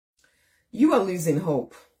You are losing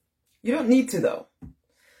hope. You don't need to though.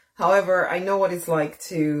 However, I know what it's like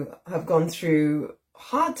to have gone through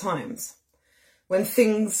hard times when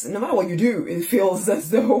things, no matter what you do, it feels as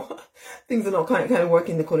though things are not kind of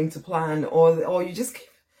working according to plan, or you just keep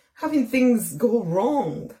having things go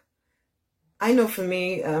wrong. I know for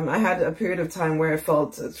me, I had a period of time where I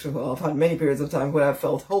felt, well, I've had many periods of time where I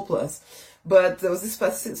felt hopeless, but there was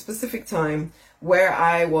this specific time where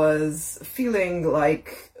I was feeling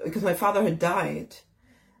like, because my father had died,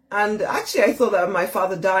 and actually I thought that my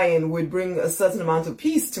father dying would bring a certain amount of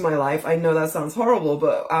peace to my life. I know that sounds horrible,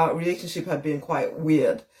 but our relationship had been quite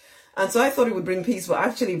weird. And so I thought it would bring peace, but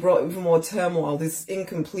actually brought even more turmoil, this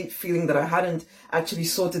incomplete feeling that I hadn't actually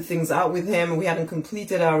sorted things out with him, and we hadn't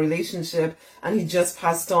completed our relationship, and he just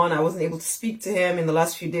passed on. I wasn't able to speak to him in the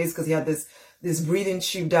last few days because he had this breathing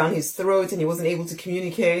tube down his throat and he wasn't able to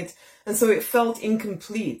communicate. And so it felt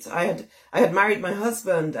incomplete. I had married my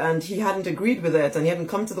husband and he hadn't agreed with it, and he hadn't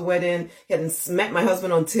come to the wedding. He hadn't met my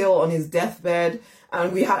husband until on his deathbed,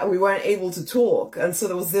 and we weren't able to talk. And so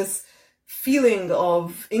there was this feeling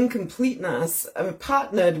of incompleteness,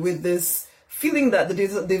 partnered with this feeling that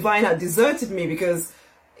the divine had deserted me, because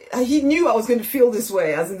he knew I was going to feel this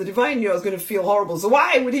way, as in the divine knew I was going to feel horrible. So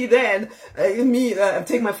why would he then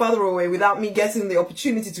take my father away without me getting the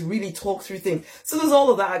opportunity to really talk through things? So there's all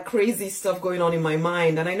of that crazy stuff going on in my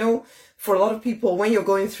mind. And I know for a lot of people, when you're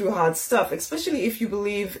going through hard stuff, especially if you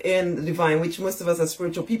believe in the divine, which most of us as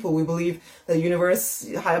spiritual people, we believe the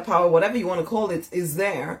universe, higher power, whatever you want to call it, is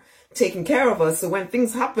there taking care of us. So when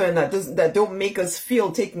things happen that don't make us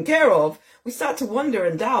feel taken care of, we start to wonder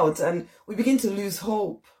and doubt, and we begin to lose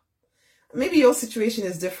hope. Maybe your situation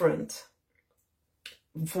is different.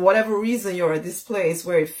 For whatever reason, you're at this place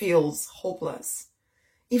where it feels hopeless,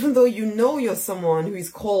 even though you know you're someone who is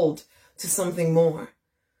called to something more.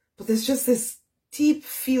 But there's just this deep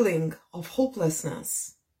feeling of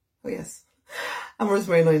hopelessness. Oh yes. I'm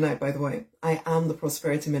Rosemary Knight, by the way. I am the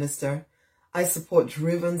Prosperity Minister. I support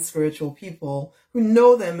driven spiritual people who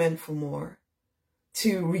know they're meant for more,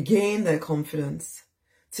 to regain their confidence,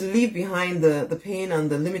 to leave behind the pain and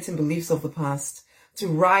the limiting beliefs of the past, to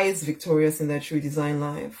rise victorious in their true design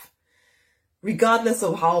life. Regardless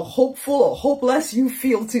of how hopeful or hopeless you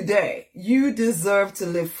feel today, you deserve to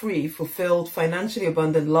live free, fulfilled, financially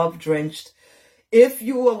abundant, love-drenched, if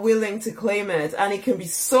you are willing to claim it. And it can be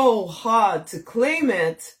so hard to claim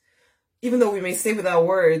it. Even though we may say with our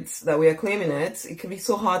words that we are claiming it, it can be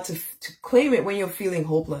so hard to claim it when you're feeling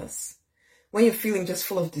hopeless, when you're feeling just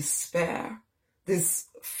full of despair, this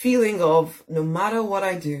feeling of no matter what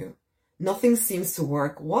I do, nothing seems to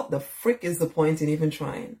work. What the frick is the point in even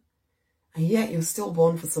trying? And yet you're still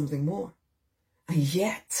born for something more. And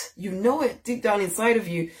yet you know it deep down inside of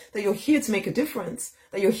you that you're here to make a difference,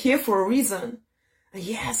 that you're here for a reason. And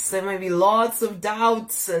yes, there may be lots of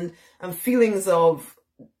doubts and feelings of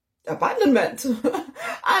abandonment and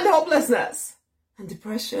hopelessness and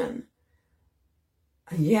depression,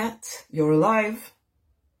 and yet you're alive,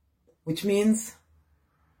 which means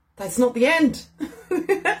that's not the end.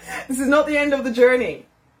 This is not the end of the journey.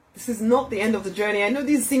 This is not the end of the journey. I know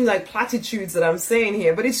these seem like platitudes that I'm saying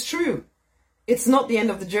here, but it's true. It's not the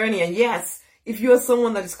end of the journey. And yes, if you are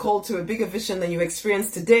someone that is called to a bigger vision than you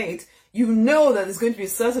experienced to date, you know that there's going to be a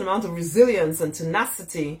certain amount of resilience and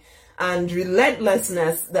tenacity and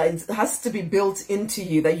relentlessness that has to be built into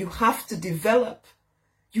you, that you have to develop.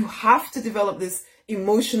 You have to develop this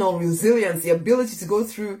emotional resilience, the ability to go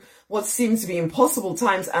through what seems to be impossible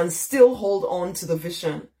times and still hold on to the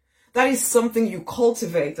vision. That is something you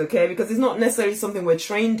cultivate, okay? Because it's not necessarily something we're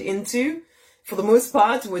trained into. For the most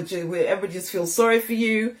part, where everybody just feels sorry for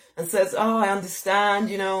you and says, oh, I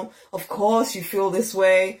understand, you know, of course you feel this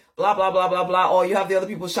way, blah, blah, blah, blah, blah. Or you have the other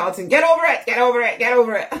people shouting, get over it, get over it, get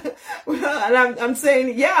over it. And I'm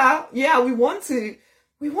saying, yeah, we want to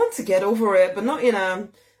get over it, but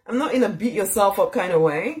I'm not in a beat yourself up kind of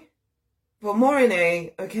way, but more in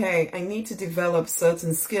a, okay, I need to develop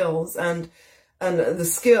certain skills and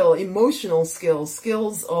the emotional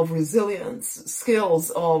skills of resilience, skills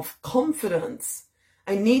of confidence.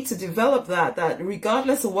 I need to develop that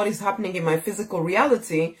regardless of what is happening in my physical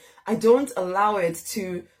reality, I don't allow it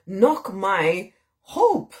to knock my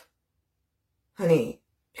hope, honey,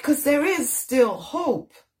 because there is still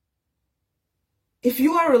hope. If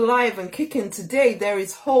you are alive and kicking today, there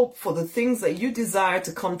is hope for the things that you desire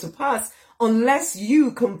to come to pass, unless you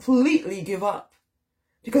completely give up.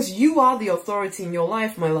 Because you are the authority in your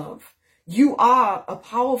life, my love. You are a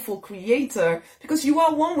powerful creator because you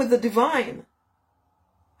are one with the divine.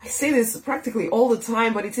 I say this practically all the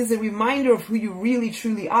time, but it is a reminder of who you really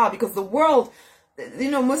truly are, because the world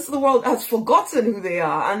most of the world has forgotten who they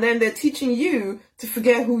are, and then they're teaching you to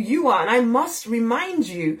forget who you are. And I must remind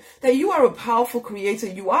you that you are a powerful creator.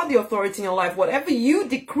 You are the authority in your life. Whatever you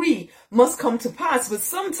decree must come to pass. But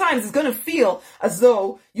sometimes it's going to feel as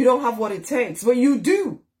though you don't have what it takes, but you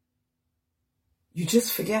do. You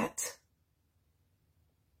just forget.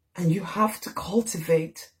 And you have to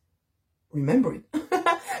cultivate, remember it,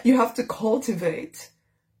 you have to cultivate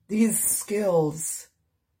these skills.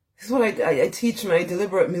 This is what I teach my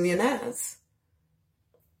deliberate millionaires.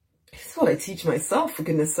 This is what I teach myself, for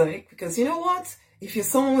goodness sake. Because you know what? If you're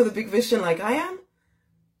someone with a big vision like I am,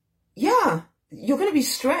 yeah, you're going to be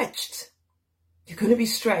stretched. You're going to be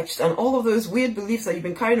stretched. And all of those weird beliefs that you've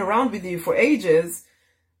been carrying around with you for ages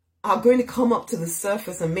are going to come up to the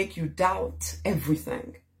surface and make you doubt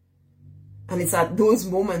everything. And it's at those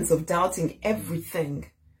moments of doubting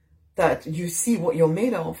everything that you see what you're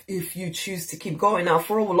made of if you choose to keep going. Now,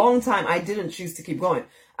 for a long time, I didn't choose to keep going.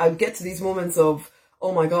 I would get to these moments of,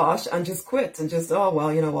 oh my gosh, and just quit and just, oh,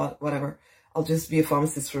 well, you know what, whatever. I'll just be a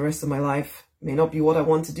pharmacist for the rest of my life. May not be what I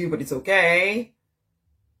want to do, but it's okay.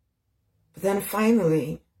 But then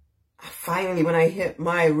finally, when I hit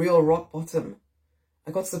my real rock bottom,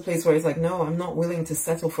 I got to the place where it's like, no, I'm not willing to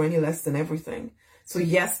settle for any less than everything. So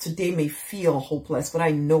yes, today may feel hopeless, but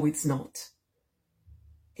I know it's not.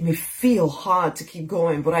 It may feel hard to keep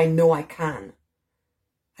going, but I know I can.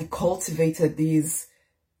 I cultivated these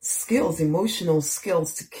skills, emotional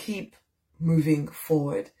skills, to keep moving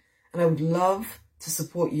forward. And I would love to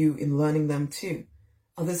support you in learning them too.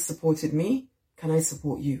 Others supported me. Can I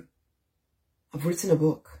support you? I've written a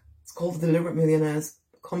book. It's called The Deliberate Millionaire's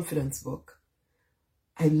Confidence Book.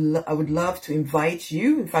 I would love to invite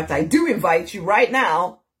you. In fact, I do invite you right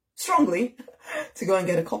now, strongly, to go and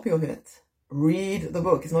get a copy of it. Read the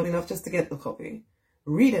book. It's not enough just to get the copy.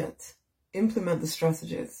 Read it. Implement the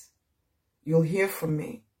strategies. You'll hear from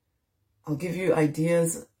me. I'll give you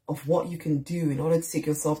ideas of what you can do in order to take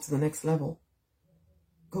yourself to the next level.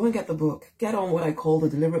 Go and get the book. Get on what I call the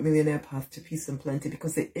Deliberate Millionaire Path to Peace and Plenty,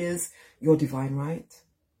 because it is your divine right.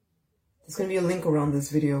 There's going to be a link around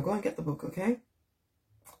this video. Go and get the book, okay?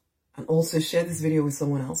 And also share this video with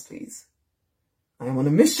someone else, please. I am on a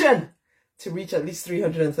mission to reach at least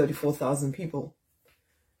 334,000 people.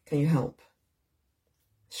 Can you help?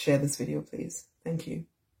 Share this video, please. Thank you.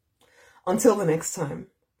 Until the next time,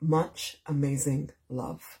 much amazing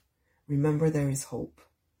love. Remember, there is hope.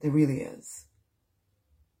 There really is.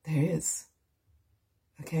 There is.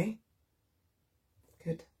 Okay?